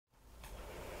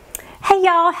Hey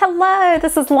y'all, hello,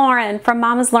 this is Lauren from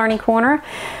Mama's Learning Corner.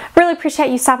 Really appreciate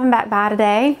you stopping back by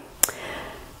today.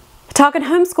 Talking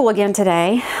homeschool again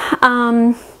today.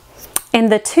 And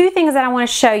the two things that I want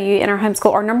to show you in our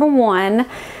homeschool are, number one,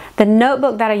 the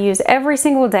notebook that I use every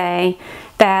single day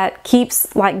that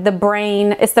keeps like the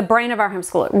brain, it's the brain of our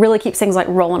homeschool. It really keeps things like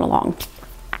rolling along.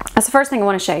 That's the first thing I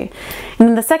want to show you. And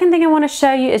then the second thing I want to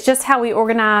show you is just how we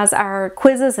organize our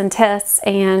quizzes and tests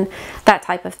and that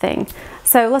type of thing.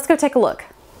 So let's go take a look.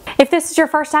 If this is your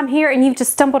first time here and you've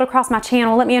just stumbled across my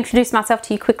channel, let me introduce myself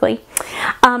to you quickly.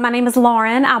 My name is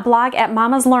Lauren. I blog at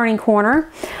Mama's Learning Corner.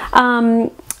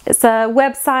 It's a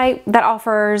website that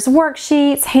offers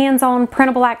worksheets, hands-on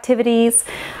printable activities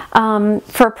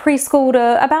for preschool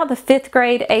to about the 5th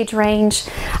grade age range.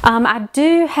 I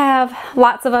do have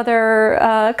lots of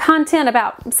other content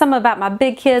about my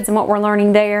big kids and what we're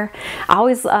learning there. I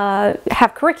always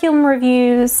have curriculum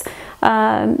reviews,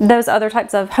 those other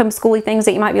types of homeschooling things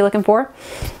that you might be looking for.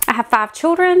 I have 5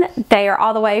 children. They are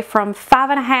all the way from 5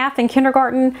 and a half in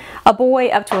kindergarten, a boy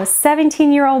up to a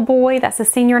 17-year-old boy that's a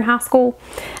senior in high school.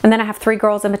 And then I have 3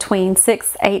 girls in between,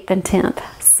 6th, 8th, and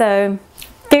 10th. So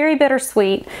very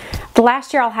bittersweet. The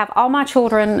last year I'll have all my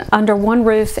children under one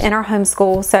roof in our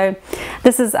homeschool. So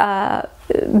this has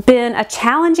been a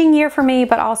challenging year for me,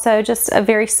 but also just a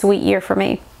very sweet year for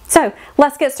me. So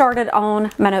let's get started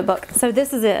on my notebook. So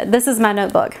this is it. This is my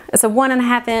notebook. It's a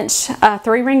 1.5 inch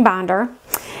 3-ring binder.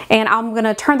 And I'm going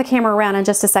to turn the camera around in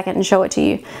just a second and show it to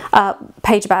you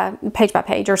page by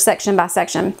page or section by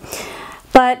section.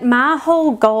 But my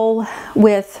whole goal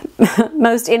with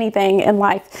most anything in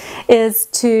life is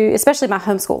to, especially my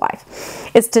homeschool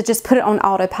life, is to just put it on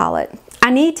autopilot. I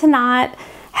need to not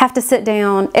have to sit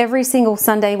down every single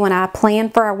Sunday when I plan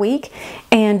for our week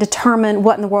and determine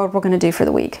what in the world we're going to do for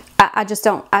the week. I just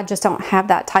don't have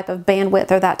that type of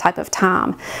bandwidth or that type of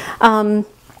time.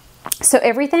 So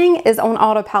everything is on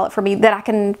autopilot for me that I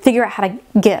can figure out how to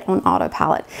get on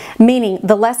autopilot. Meaning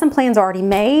the lesson plan's already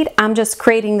made. I'm just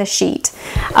creating the sheet.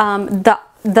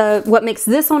 What makes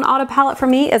this on autopilot for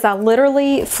me is I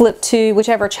literally flip to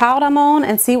whichever child I'm on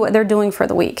and see what they're doing for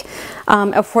the week,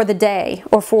 or for the day,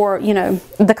 or for, you know,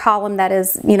 the column that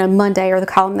is, you know, Monday or the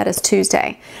column that is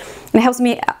Tuesday. And it helps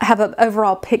me have an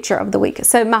overall picture of the week.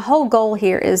 So my whole goal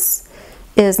here is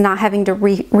not having to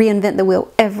reinvent the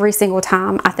wheel every single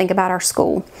time I think about our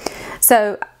school.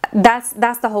 So that's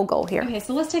the whole goal here. Okay,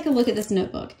 so let's take a look at this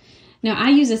notebook. Now I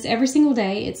use this every single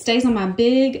day. It stays on my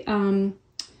big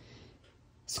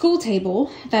school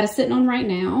table that is sitting on right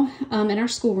now in our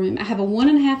schoolroom. I have a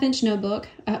 1.5 inch notebook,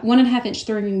 1.5 inch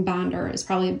 3-ring binder is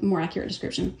probably a more accurate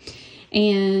description.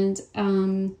 And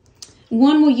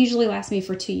one will usually last me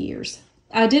for 2 years.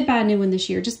 I did buy a new one this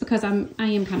year just because I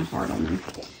am kind of hard on them.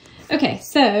 Okay,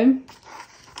 so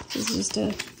this is just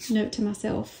a note to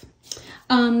myself.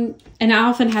 And I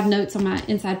often have notes on my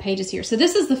inside pages here. So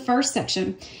this is the first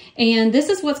section, and this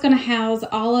is what's going to house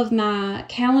all of my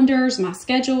calendars, my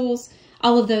schedules,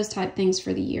 all of those type things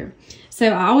for the year.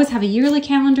 So I always have a yearly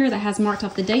calendar that has marked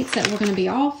off the dates that we're going to be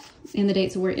off and the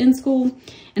dates that we're in school.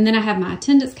 And then I have my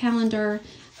attendance calendar,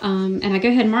 and I go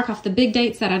ahead and mark off the big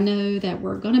dates that I know that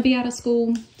we're going to be out of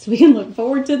school so we can look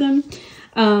forward to them.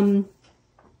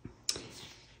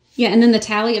 Yeah, and then the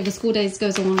tally of the school days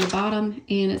goes along the bottom,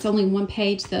 and it's only 1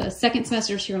 page. The second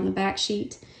semester is here on the back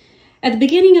sheet. At the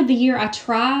beginning of the year, I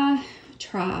try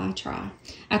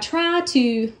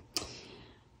to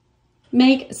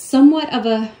make somewhat of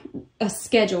a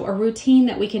schedule, a routine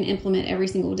that we can implement every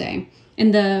single day.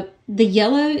 And the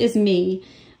yellow is me,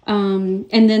 and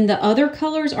then the other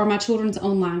colors are my children's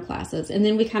online classes. And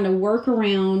then we kind of work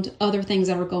around other things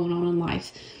that are going on in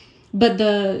life. But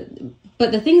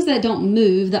the things that don't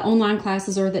move, the online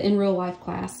classes or the in real life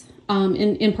class,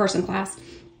 in-person class,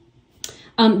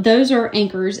 those are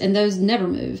anchors and those never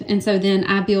move. And so then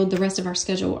I build the rest of our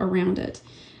schedule around it.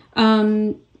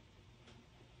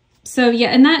 So yeah,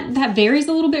 and that varies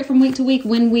a little bit from week to week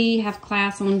when we have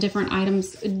class on different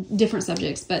items, different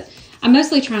subjects, but I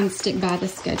mostly try and stick by the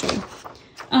schedule.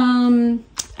 I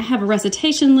have a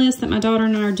recitation list that my daughter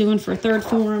and I are doing for 3rd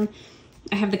form.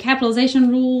 I have the capitalization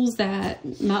rules that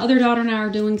my other daughter and I are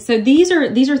doing. So these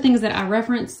are things that I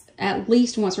reference at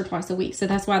least once or twice a week. So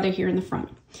that's why they're here in the front.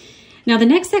 Now the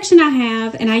next section I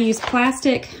have, and I use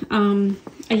plastic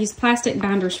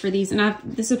binders for these, and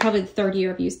this is probably the 3rd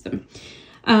year I've used them.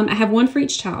 I have one for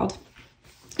each child.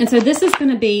 And so this is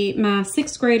going to be my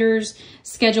 6th graders'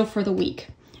 schedule for the week.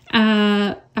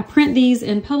 I print these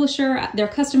in Publisher. They're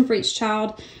custom for each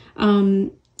child.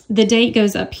 The date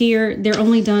goes up here. They're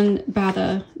only done by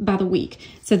the week.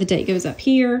 So the date goes up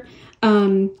here.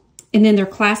 And then their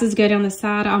classes go down the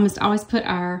side. I almost always put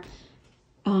our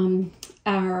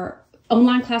our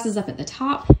online classes up at the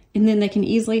top, and then they can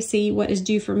easily see what is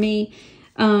due for me.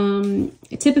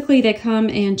 Typically they come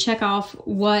and check off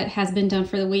what has been done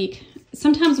for the week.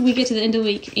 Sometimes we get to the end of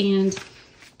the week and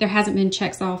there hasn't been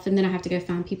checks off, and then I have to go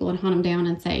find people and hunt them down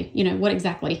and say, you know, what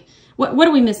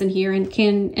are we missing here?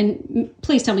 And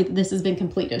please tell me that this has been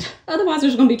completed. Otherwise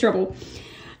there's going to be trouble.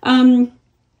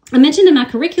 I mentioned in my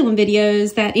curriculum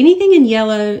videos that anything in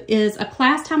yellow is a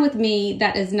class time with me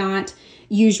that is not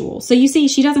usual. So you see,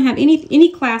 she doesn't have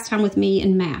any class time with me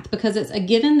in math because it's a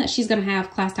given that she's going to have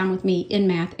class time with me in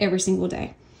math every single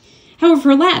day. However,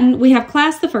 for Latin, we have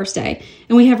class the first day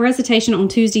and we have recitation on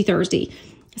Tuesday, Thursday.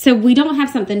 So we don't have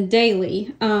something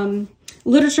daily.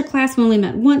 Literature class, we only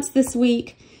met once this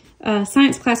week.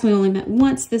 Science class, we only met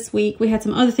once this week. We had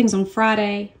some other things on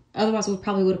Friday. Otherwise, we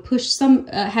probably would have pushed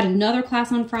had another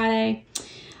class on Friday.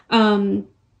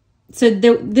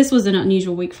 This was an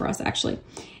unusual week for us, actually.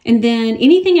 And then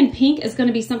anything in pink is going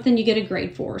to be something you get a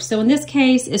grade for. So in this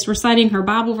case, it's reciting her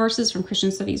Bible verses from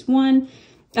Christian Studies 1,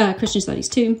 Christian Studies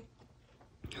 2,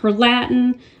 her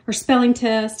Latin, her spelling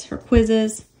test, her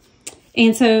quizzes.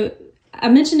 And so I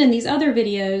mentioned in these other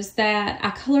videos that I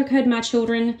color code my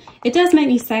children. It does make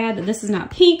me sad that this is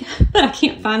not pink, but I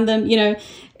can't find them, you know.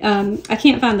 I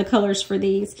can't find the colors for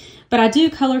these, but I do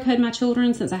color code my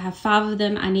children. Since I have 5 of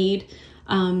them, I need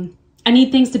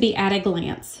things to be at a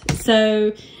glance.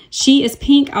 So she is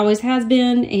pink, always has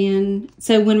been. And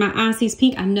so when my eye sees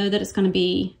pink, I know that it's going to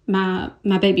be my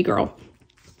baby girl.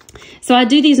 So I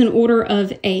do these in order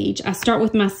of age. I start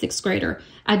with my 6th grader.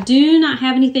 I do not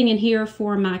have anything in here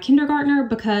for my kindergartner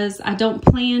because I don't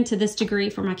plan to this degree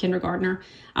for my kindergartner.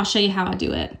 I'll show you how I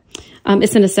do it.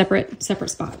 It's in a separate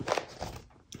spot.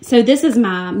 So this is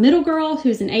my middle girl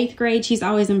who's in 8th grade. She's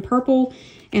always in purple.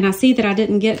 And I see that I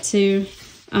didn't get to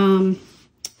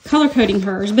color coding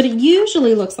hers, but it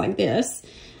usually looks like this.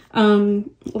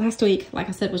 Last week, like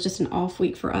I said, was just an off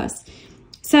week for us.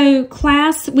 So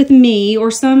class with me,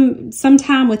 or some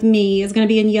time with me, is going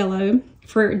to be in yellow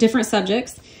for different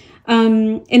subjects.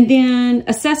 And then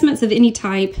assessments of any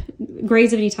type,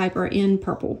 grades of any type, are in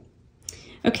purple.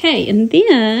 Okay, and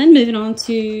then moving on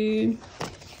to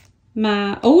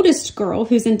my oldest girl,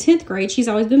 who's in 10th grade. She's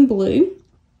always been blue.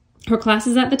 Her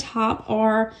classes at the top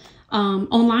are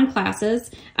online classes.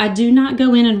 I do not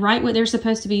go in and write what they're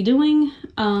supposed to be doing.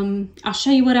 I'll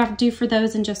show you what I do for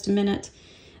those in just a minute.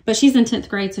 But she's in 10th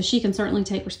grade, so she can certainly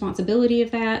take responsibility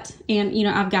of that. And, you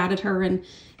know, I've guided her and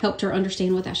helped her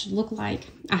understand what that should look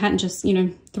like. I hadn't just, you know,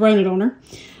 thrown it on her.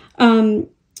 And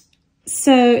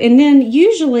then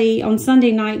usually on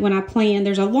Sunday night when I plan,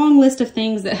 there's a long list of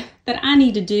things that I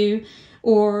need to do,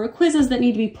 or quizzes that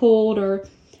need to be pulled, or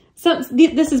so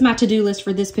this is my to-do list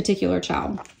for this particular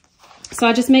child. So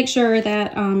I just make sure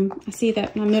that I see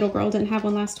that my middle girl didn't have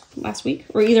one last week,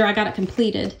 or either I got it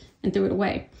completed and threw it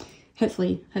away.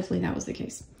 Hopefully that was the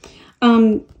case.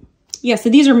 Yeah, so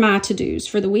these are my to-dos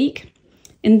for the week.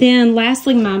 And then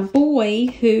lastly, my boy,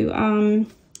 who I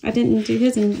didn't do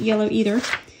his in yellow either.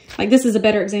 Like, this is a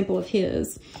better example of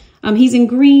his. He's in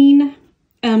green.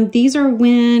 These are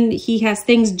when he has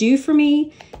things due for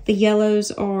me. The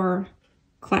yellows are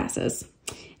classes.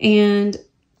 And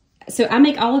so I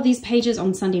make all of these pages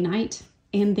on Sunday night,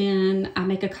 and then I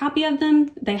make a copy of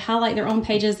them. They highlight their own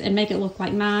pages and make it look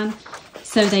like mine,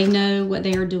 so they know what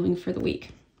they are doing for the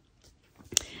week.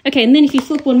 Okay, and then if you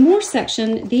flip one more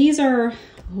section, these are,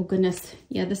 oh goodness,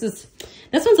 yeah, this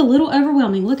one's a little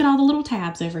overwhelming. Look at all the little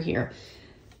tabs over here.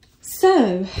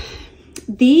 So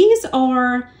these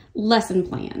are lesson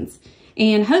plans,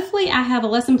 and hopefully I have a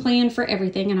lesson plan for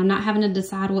everything, and I'm not having to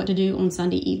decide what to do on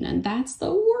Sunday evening. That's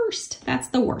the worst. That's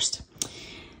the worst.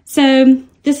 So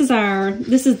this is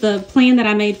the plan that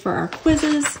I made for our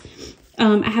quizzes.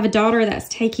 I have a daughter that's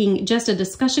taking just a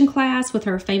discussion class with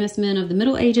her famous men of the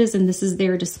Middle Ages, and this is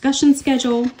their discussion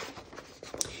schedule.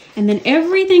 And then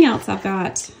everything else I've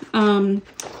got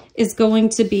is going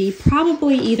to be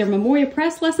probably either Memoria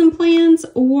Press lesson plans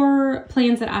or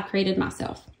plans that I've created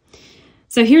myself.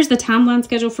 So here's the timeline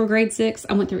schedule for grade 6.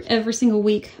 I went through every single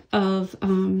week of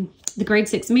the grade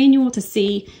 6 manual to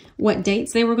see what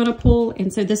dates they were going to pull.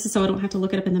 And so this is so I don't have to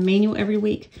look it up in the manual every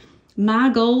week. My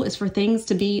goal is for things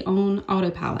to be on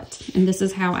autopilot, and this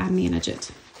is how I manage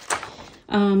it.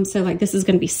 So like this is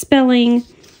going to be spelling,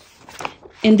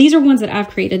 and these are ones that I've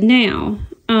created now.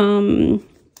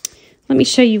 Let me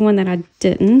show you one that I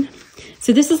didn't.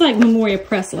 So this is like Memoria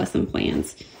Press lesson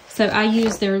plans. So I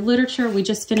use their literature. We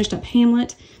just finished up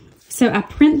Hamlet. So I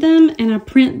print them, and I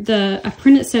print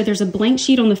it so there's a blank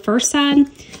sheet on the first side.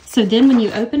 So then when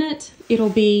you open it, it'll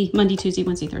be Monday, Tuesday,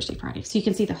 Wednesday, Thursday, Friday. So you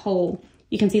can see the whole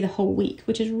week,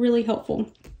 which is really helpful.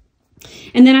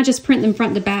 And then I just print them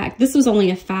front to back. This was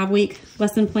only a 5-week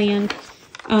lesson plan.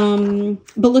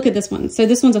 But look at this one. So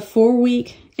this one's a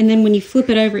 4-week. And then when you flip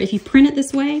it over, if you print it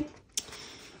this way,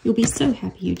 you'll be so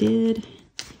happy you did.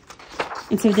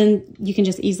 And so then you can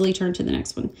just easily turn to the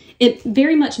next one. It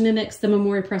very much mimics the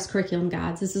Memorial Press curriculum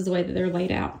guides. This is the way that they're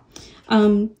laid out.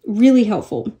 Really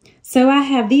helpful. So I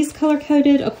have these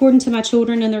color-coded according to my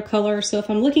children and their color. So if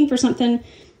I'm looking for something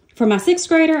for my 6th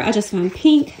grader, I just find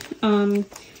pink.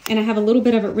 And I have a little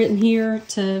bit of it written here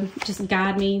to just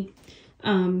guide me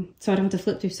so I don't have to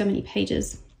flip through so many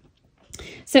pages.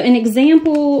 So an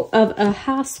example of a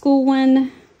high school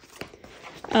one,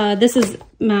 this is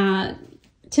my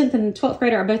 10th and 12th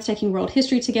grader are both taking world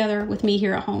history together with me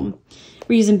here at home.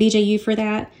 We're using BJU for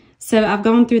that. So I've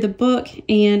gone through the book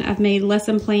and I've made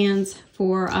lesson plans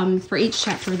for each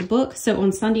chapter of the book. So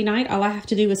on Sunday night, all I have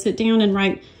to do is sit down and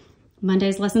write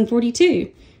Monday's lesson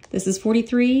 42. This is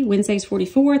 43, Wednesday's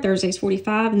 44, Thursday's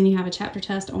 45, and then you have a chapter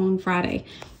test on Friday.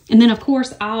 And then of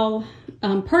course I'll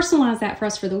personalize that for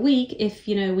us for the week. If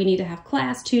we need to have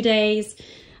class 2 days,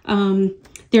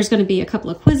 there's going to be a couple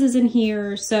of quizzes in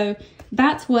here. So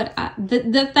that's what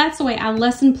that's the way I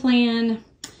lesson plan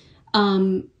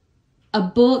a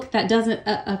book that doesn't,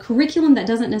 a curriculum that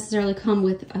doesn't necessarily come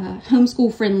with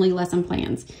homeschool friendly lesson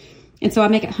plans. And so I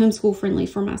make it homeschool friendly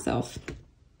for myself.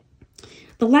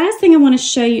 The last thing I want to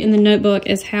show you in the notebook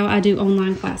is how I do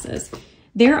online classes.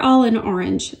 They're all in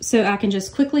orange, so I can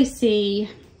just quickly see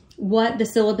what the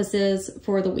syllabus is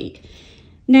for the week.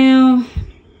 Now,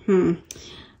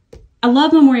 I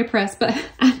love Memorial Press, but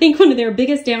I think one of their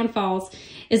biggest downfalls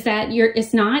is that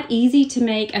it's not easy to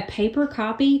make a paper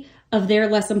copy of their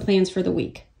lesson plans for the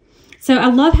week. So I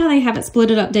love how they have it split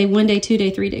it up day 1, day 2,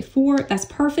 day 3, day 4. That's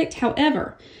perfect.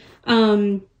 However,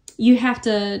 you have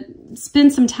to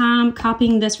spend some time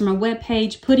copying this from a web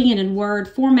page, putting it in Word,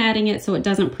 formatting it so it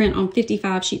doesn't print on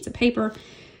 55 sheets of paper.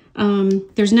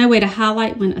 There's no way to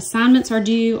highlight when assignments are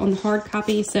due on the hard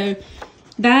copy. So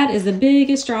that is the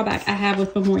biggest drawback I have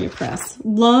with Memorial Press.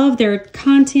 Love their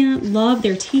content, love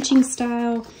their teaching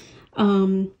style,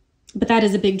 but that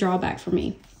is a big drawback for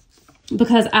me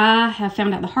because I have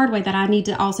found out the hard way that I need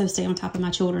to also stay on top of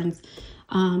my children's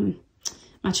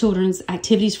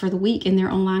activities for the week in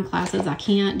their online classes. I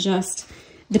can't just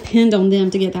depend on them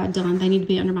to get that done. They need to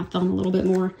be under my thumb a little bit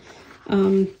more.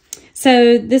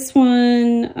 So this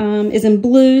one is in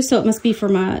blue, so it must be for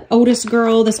my oldest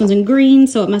girl. This one's in green,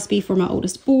 so it must be for my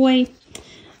oldest boy.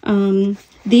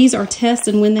 These are tests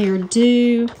and when they are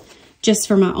due, just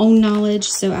for my own knowledge,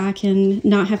 so I can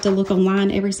not have to look online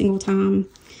every single time.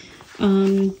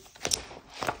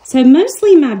 So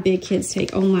mostly my big kids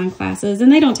take online classes,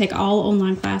 and they don't take all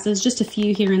online classes, just a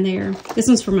few here and there. This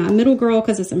one's for my middle girl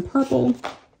because it's in purple.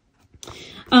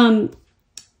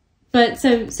 But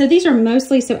so these are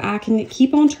mostly so I can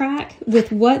keep on track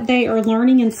with what they are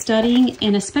learning and studying,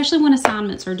 and especially when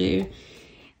assignments are due.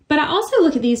 But I also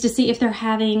look at these to see if they're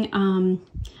having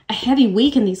a heavy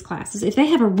week in these classes. If they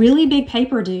have a really big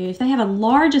paper due, if they have a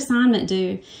large assignment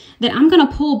due, then I'm going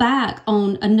to pull back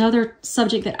on another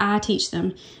subject that I teach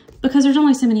them because there's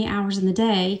only so many hours in the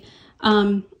day.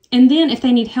 And then if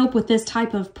they need help with this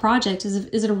type of project,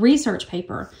 is it a research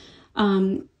paper?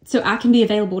 So I can be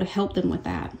available to help them with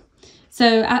that.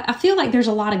 So I feel like there's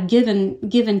a lot of give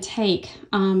and take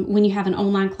when you have an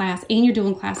online class and you're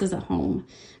doing classes at home.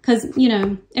 Because,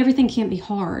 everything can't be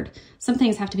hard. Some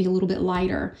things have to be a little bit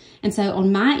lighter. And so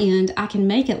on my end, I can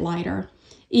make it lighter,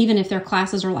 even if their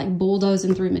classes are like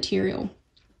bulldozing through material.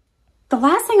 The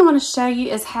last thing I want to show you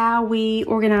is how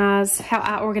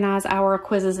I organize our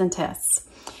quizzes and tests.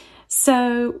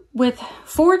 So with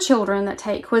 4 children that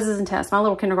take quizzes and tests, my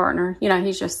little kindergartner,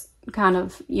 he's just kind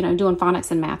of, doing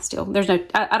phonics and math still.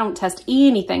 I don't test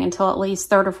anything until at least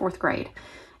 3rd or 4th grade.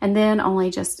 And then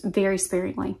only just very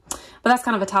sparingly. But that's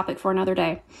kind of a topic for another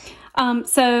day.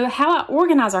 So how I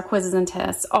organize our quizzes and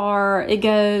tests it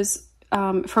goes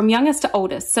from youngest to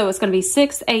oldest. So it's going to be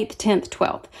 6th, 8th, 10th,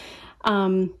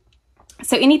 12th.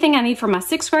 So anything I need for my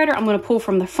 6th grader, I'm going to pull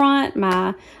from the front.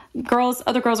 My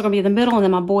other girls are going to be in the middle, and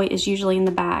then my boy is usually in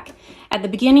the back. At the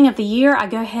beginning of the year, I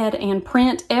go ahead and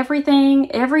print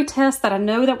everything, every test that I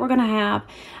know that we're going to have.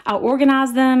 I'll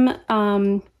organize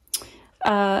them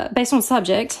based on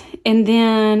subject, and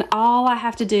then all I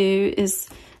have to do is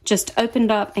just open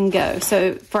it up and go.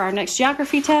 So for our next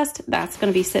geography test, that's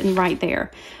going to be sitting right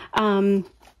there.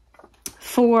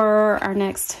 For our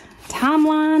next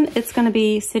timeline, it's going to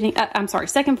be sitting,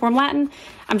 second form Latin,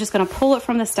 I'm just going to pull it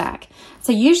from the stack.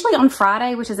 So usually on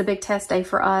Friday, which is a big test day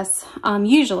for us,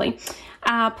 usually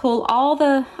I pull all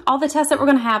the tests that we're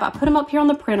going to have, I put them up here on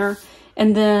the printer,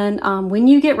 And then when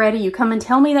you get ready, you come and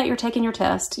tell me that you're taking your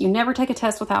test. You never take a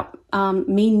test without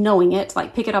me knowing it,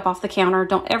 like pick it up off the counter.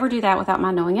 Don't ever do that without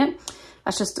my knowing it.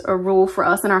 That's just a rule for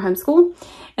us in our homeschool.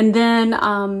 And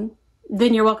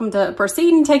then you're welcome to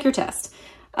proceed and take your test.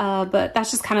 But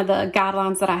that's just kind of the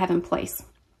guidelines that I have in place.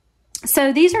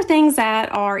 So these are things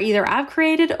that are either I've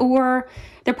created or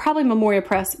they're probably Memorial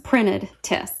Press printed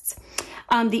tests.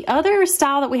 The other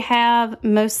style that we have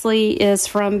mostly is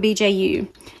from BJU.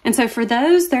 And so for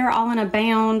those, they're all in a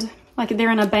bound, like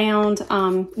they're in a bound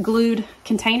glued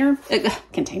container.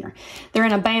 They're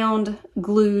in a bound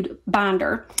glued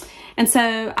binder. And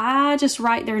so I just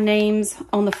write their names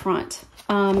on the front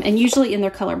and usually in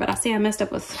their color. But I see I messed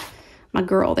up with my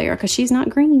girl there because she's not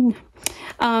green.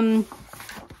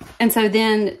 And so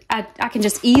then I can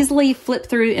just easily flip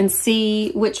through and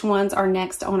see which ones are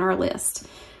next on our list.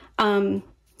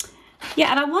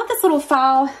 Yeah, and I love this little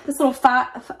this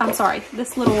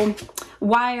little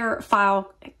wire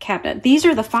file cabinet. These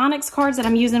are the phonics cards that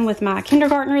I'm using with my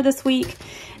kindergartner this week.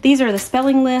 These are the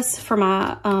spelling lists for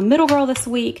my middle girl this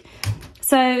week.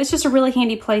 So it's just a really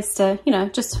handy place to, you know,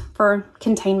 just for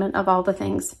containment of all the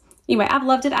things. Anyway, I've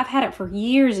loved it. I've had it for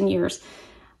years and years.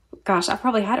 Gosh, I've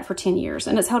probably had it for 10 years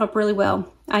and it's held up really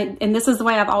well. And this is the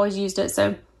way I've always used it.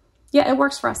 So yeah, it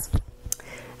works for us.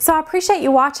 So I appreciate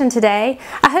you watching today.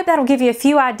 I hope that'll give you a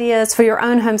few ideas for your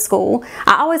own homeschool.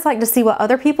 I always like to see what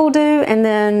other people do and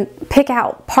then pick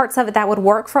out parts of it that would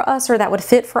work for us or that would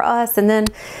fit for us and then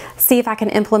see if I can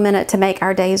implement it to make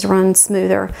our days run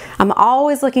smoother. I'm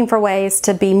always looking for ways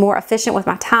to be more efficient with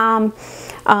my time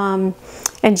and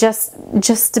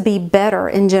just to be better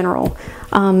in general.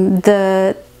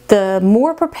 The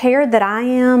more prepared that I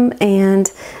am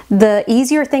and the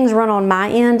easier things run on my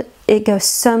end, it goes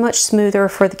so much smoother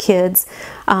for the kids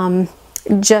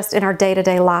just in our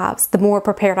day-to-day lives. The more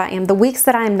prepared I am. The weeks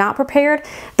that I am not prepared,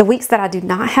 the weeks that I do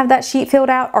not have that sheet filled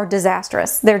out are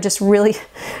disastrous. They're just really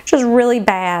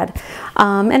bad.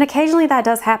 And occasionally that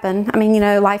does happen. I mean, you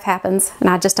know, life happens and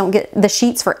I just don't get the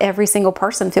sheets for every single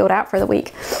person filled out for the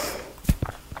week.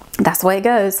 That's the way it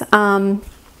goes.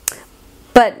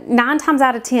 But 9 times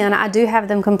out of 10, I do have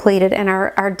them completed and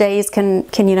our days can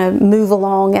you know, move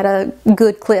along at a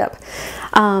good clip.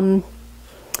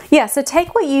 Yeah, so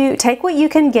take what you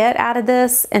can get out of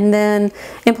this and then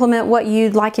implement what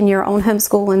you'd like in your own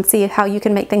homeschool and see how you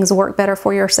can make things work better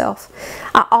for yourself.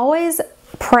 I always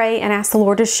pray and ask the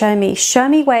Lord to show me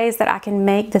ways that I can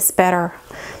make this better.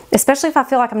 Especially if I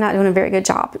feel like I'm not doing a very good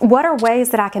job. What are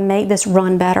ways that I can make this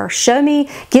run better? Show me,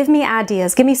 give me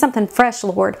ideas, give me something fresh,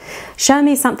 Lord. Show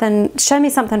me something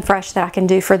fresh that I can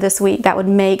do for this week that would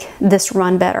make this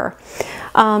run better.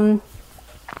 Yeah,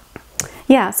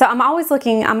 so I'm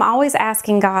always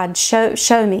asking God, show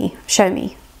me,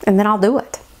 and then I'll do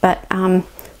it. But I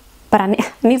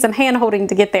need some hand holding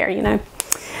to get there, you know.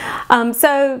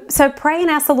 So pray and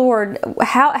ask the Lord,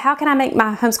 how can I make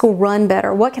my homeschool run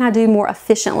better? What can I do more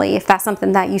efficiently if that's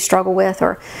something that you struggle with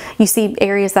or you see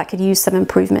areas that could use some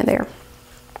improvement there?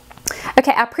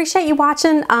 Okay, I appreciate you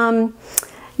watching.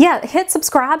 Yeah, hit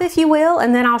subscribe if you will,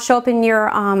 and then I'll show up in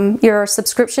your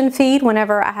subscription feed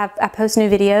whenever I post new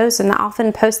videos, and I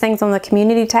often post things on the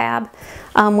community tab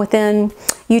within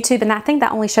YouTube, and I think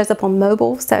that only shows up on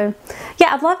mobile. So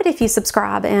yeah, I'd love it if you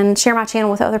subscribe and share my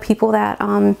channel with other people that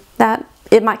that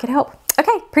it might could help.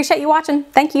 Okay, appreciate you watching.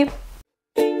 Thank you.